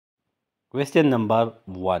Question number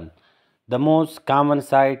 1. The most common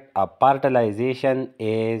site of fertilization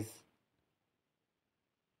is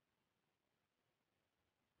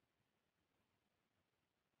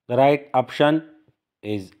the right option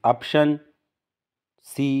is option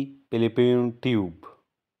C. Fallopian tube.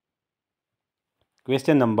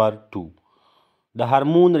 Question number 2. The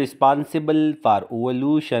hormone responsible for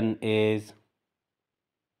ovulation is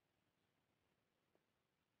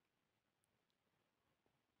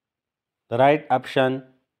the right option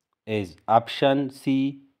is option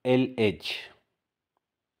C. LH.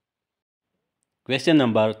 Question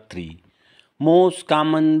number 3. Most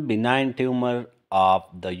common benign tumor of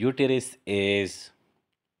the uterus is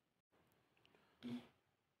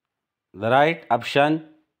the right option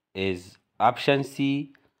is option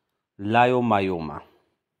C. Leiomyoma.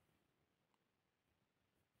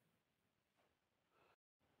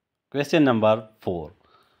 Question number 4.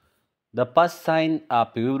 The first sign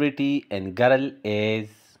of puberty in girl is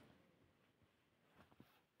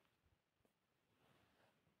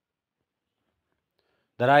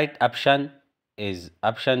the right option is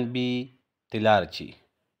option B. Telarchy.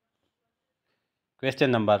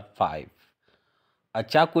 Question number 5. A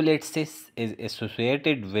chocolate cyst is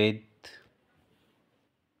associated with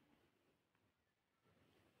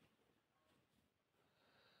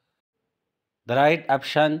the right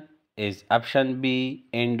option is option B.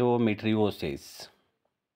 Endometriosis.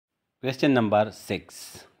 Question number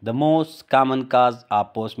 6. The most common cause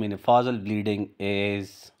of postmenopausal bleeding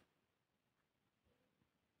is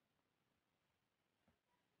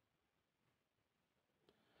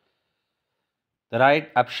the right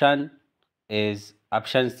option is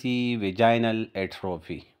option C. Vaginal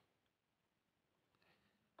atrophy.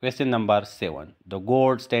 Question number 7. The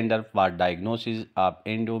gold standard for diagnosis of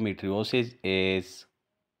endometriosis is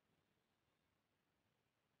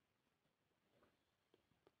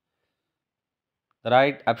the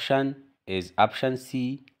right option is option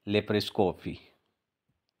C. Laparoscopy.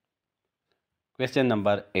 Question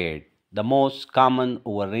number 8. The most common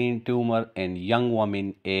ovarian tumor in young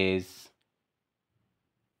women is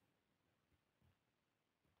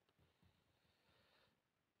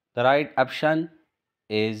the right option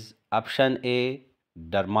is option A.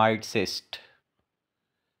 Dermoid cyst.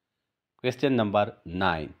 Question number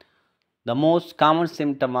 9. The most common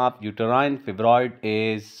symptom of uterine fibroid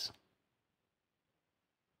is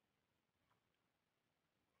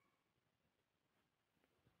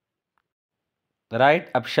the right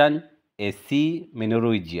option is C.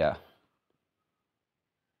 Menorrhagia.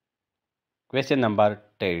 Question number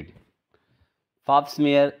 10. Pap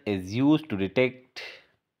smear is used to detect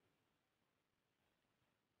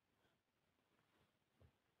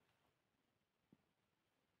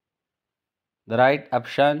the right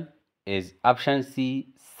option is option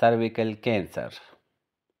C. Cervical cancer.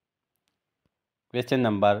 Question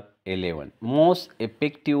number 11. Most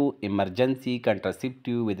effective emergency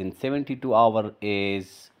contraceptive within 72 hours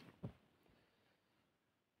is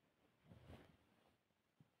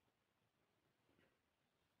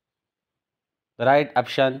the right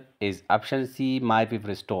option is option C.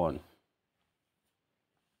 Mifepristone.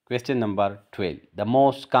 Question number 12. The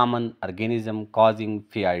most common organism causing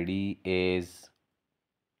PID is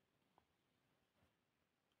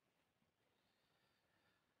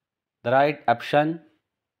the right option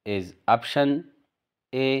is option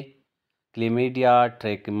A. Chlamydia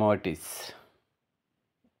trachomatis.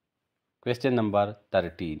 Question number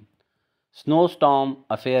 13. Snowstorm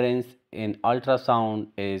appearance in ultrasound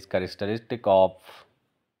is characteristic of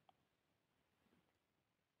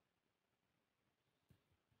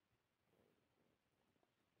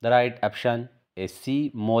the right option is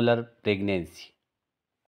C. Molar pregnancy.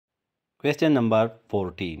 Question number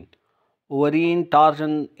 14. Ovarian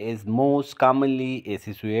torsion is most commonly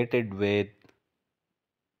associated with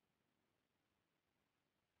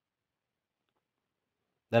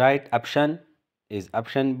the right option is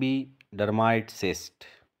option B. Dermoid cyst.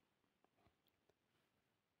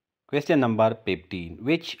 Question number 15.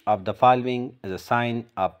 Which of the following is a sign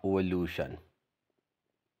of ovulation?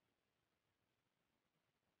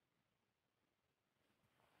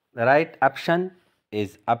 The right option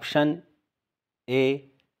is option A.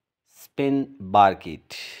 Spin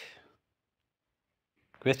barkit.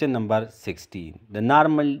 Question number 16. The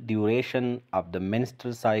normal duration of the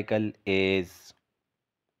menstrual cycle is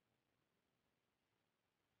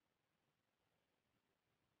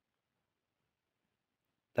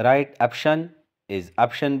the right option is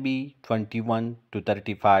option B. 21 to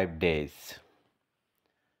 35 days.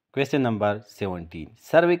 Question number 17.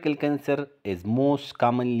 Cervical cancer is most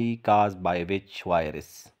commonly caused by which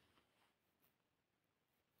virus?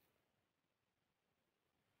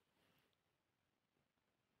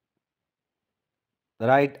 The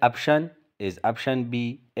right option is option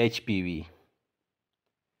B, HPV.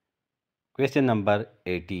 Question number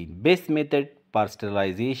 18. Best method for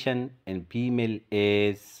sterilization in female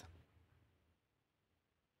is.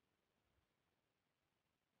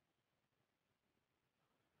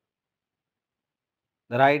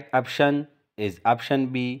 The right option is option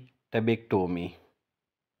B, tabectomy.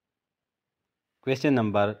 Question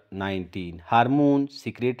number 19. Hormone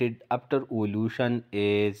secreted after ovulation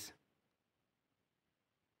is.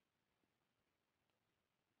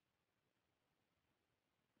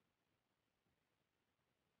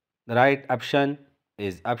 The right option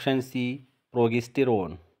is option C,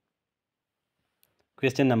 progesterone.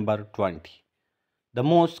 Question number 20. The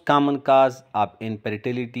most common cause of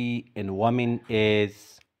infertility in women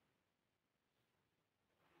is.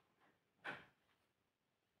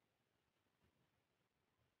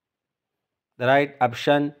 The right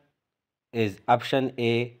option is option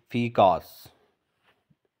A, PCOS.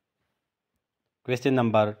 Question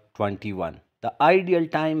number 21. The ideal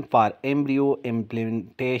time for embryo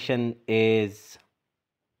implantation is.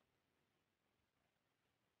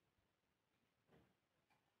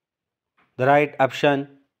 The right option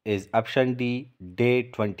is option D, day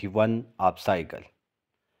 21 of cycle.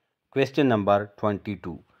 Question number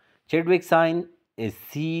 22. Chadwick sign is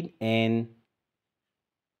seen in.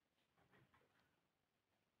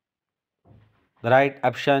 The right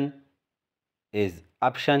option is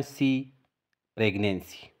option C,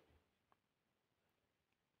 pregnancy.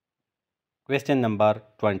 Question number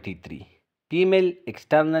 23. Female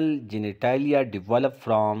external genitalia develop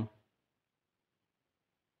from.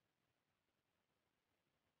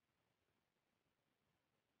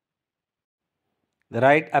 The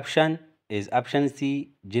right option is option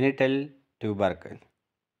C, genital tubercle.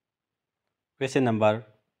 Question number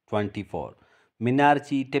 24.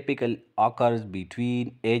 Menarche typical occurs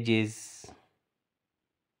between ages.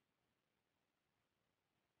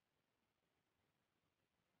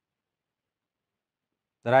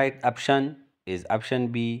 The right option is option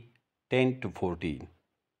B, 10 to 14.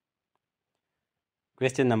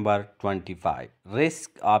 Question number 25.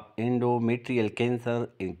 Risk of endometrial cancer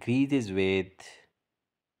increases with.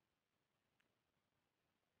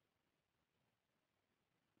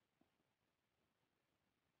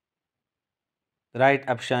 The right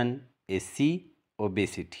option is C,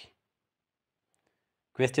 obesity.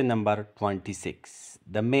 Question number 26.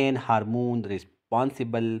 The main hormone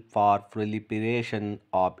responsible for proliferation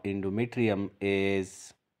of endometrium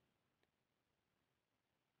is.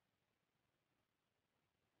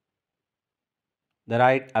 The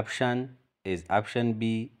right option is option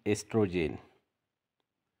B, estrogen.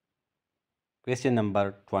 Question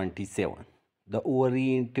number 27. The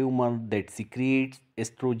ovarian tumor that secretes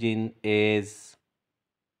estrogen is.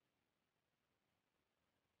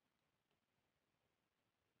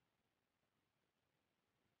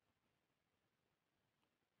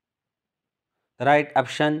 The right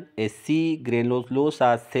option is C,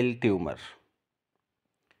 granulosa cell tumor.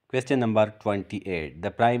 Question number 28. The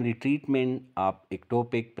primary treatment of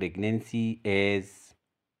ectopic pregnancy is.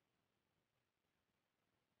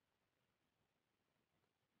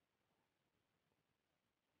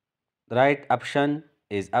 The right option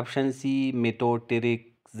is option C,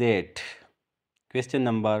 methotrexate. Question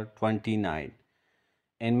number 29.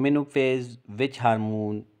 In menopause, which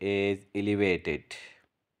hormone is elevated?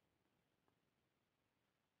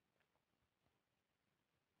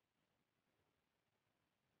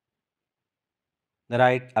 The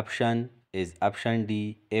right option is option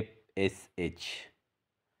D, FSH.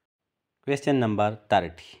 Question number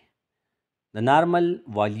 30. The normal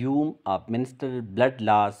volume of menstrual blood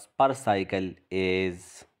loss per cycle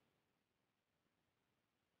is.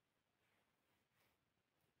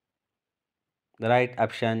 The right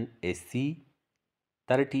option is C,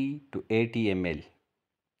 30 to 80 ml.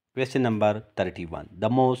 Question number 31. The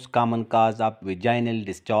most common cause of vaginal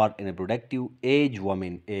discharge in a reproductive age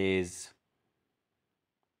woman is.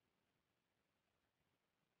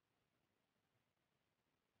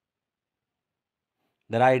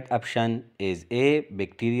 The right option is A,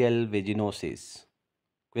 bacterial vaginosis.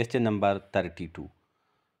 Question number 32.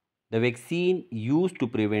 The vaccine used to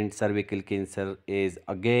prevent cervical cancer is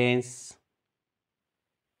against.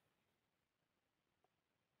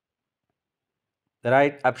 The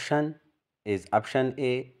right option is option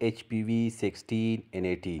A, HPV 16 and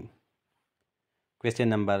 18. Question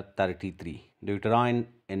number 33. The uterine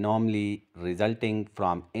anomaly resulting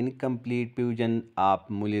from incomplete fusion of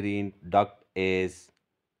Mullerian duct is.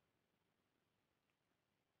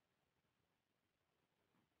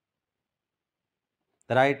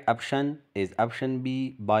 The right option is option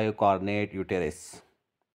B, biocarnate uterus.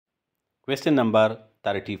 Question number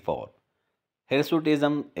 34.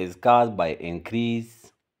 Hirsutism is caused by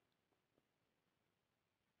increase.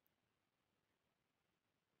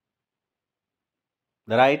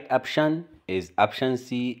 The right option is option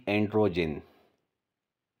C, androgen.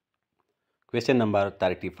 Question number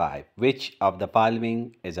 35. Which of the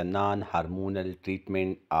following is a non-hormonal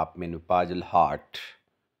treatment of menopausal heart?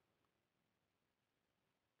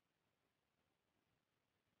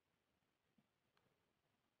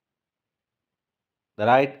 The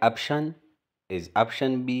right option is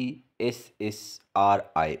option B,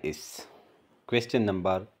 SSRIs. Question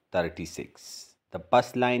number 36. The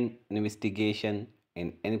first line investigation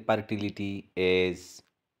in infertility is.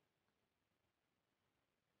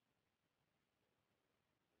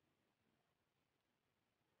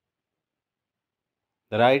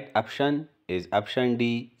 The right option is option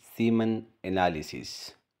D, semen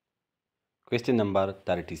analysis. Question number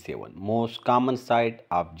 37. Most common site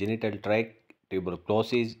of genital tract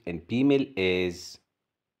tuberculosis in female is.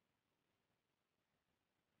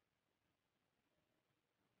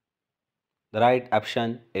 The right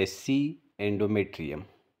option is C, endometrium.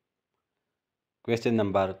 Question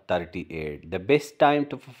number 38. The best time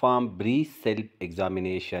to perform breast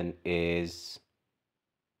self-examination is.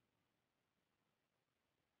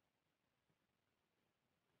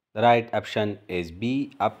 The right option is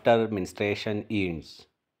B, after menstruation ends.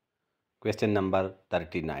 Question number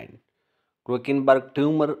 39. Krokenberg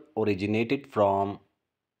tumor originated from.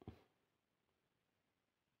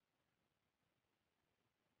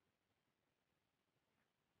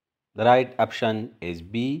 The right option is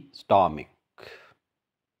B, stomach.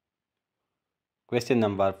 Question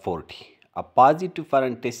number 40. A positive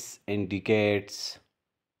foreign test indicates.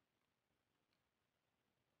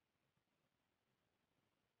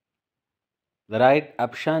 The right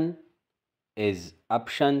option is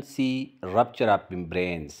option C, rupture of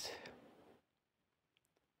membranes.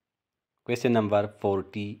 Question number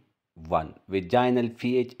 41. Vaginal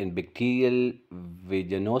pH in bacterial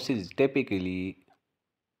vaginosis is typically.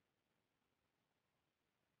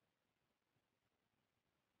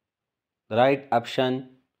 The right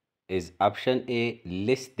option is option A,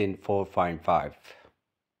 less than 4.5.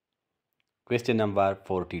 Question number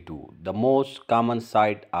 42. The most common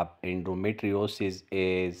site of endometriosis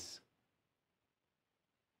is.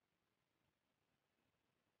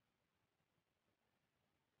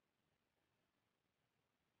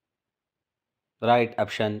 The right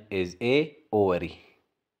option is A, ovary.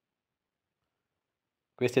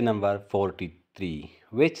 Question number 43.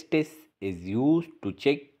 Which test is used to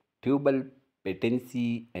check tubal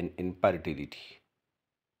patency and infertility?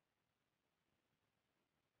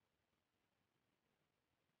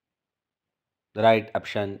 The right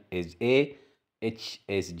option is A,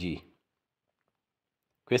 HSG.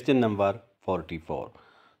 Question number 44.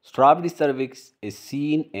 Strawberry cervix is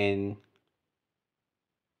seen in.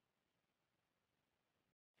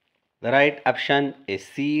 The right option is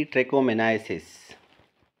C, trichomoniasis.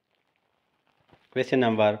 Question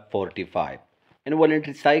number 45.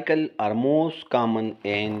 Involuntary cycle are most common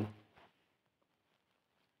in.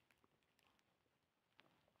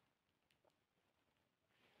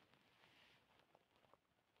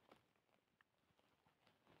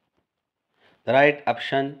 The right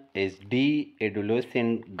option is D,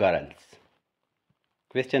 adolescent girls.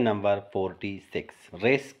 Question number 46.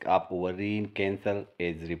 Risk of ovarian cancer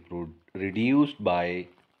is reduced by.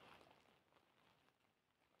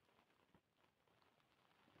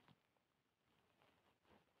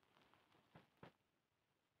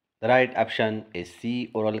 The right option is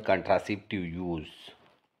C, oral contraceptive use.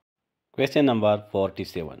 Question number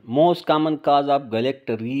 47. Most common cause of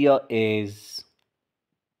galactorrhea is.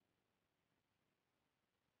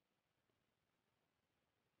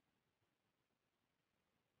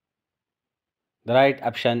 The right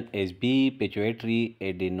option is B, pituitary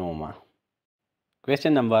adenoma.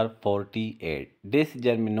 Question number 48. This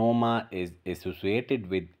germinoma is associated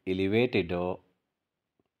with elevated. The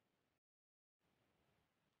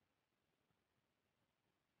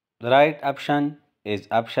right option is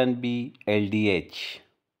option B, LDH.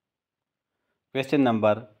 Question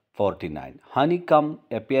number 49. Honeycomb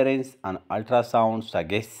appearance on ultrasound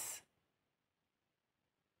suggests.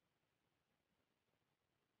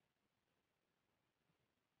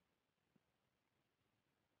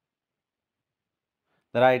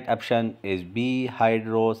 The right option is B,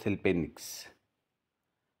 hydrosulfanics.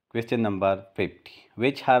 Question number 50.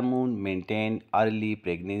 Which hormone maintain early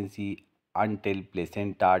pregnancy until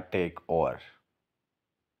placenta take over?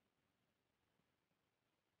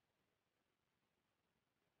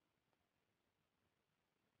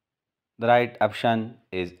 The right option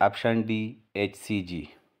is option D, HCG.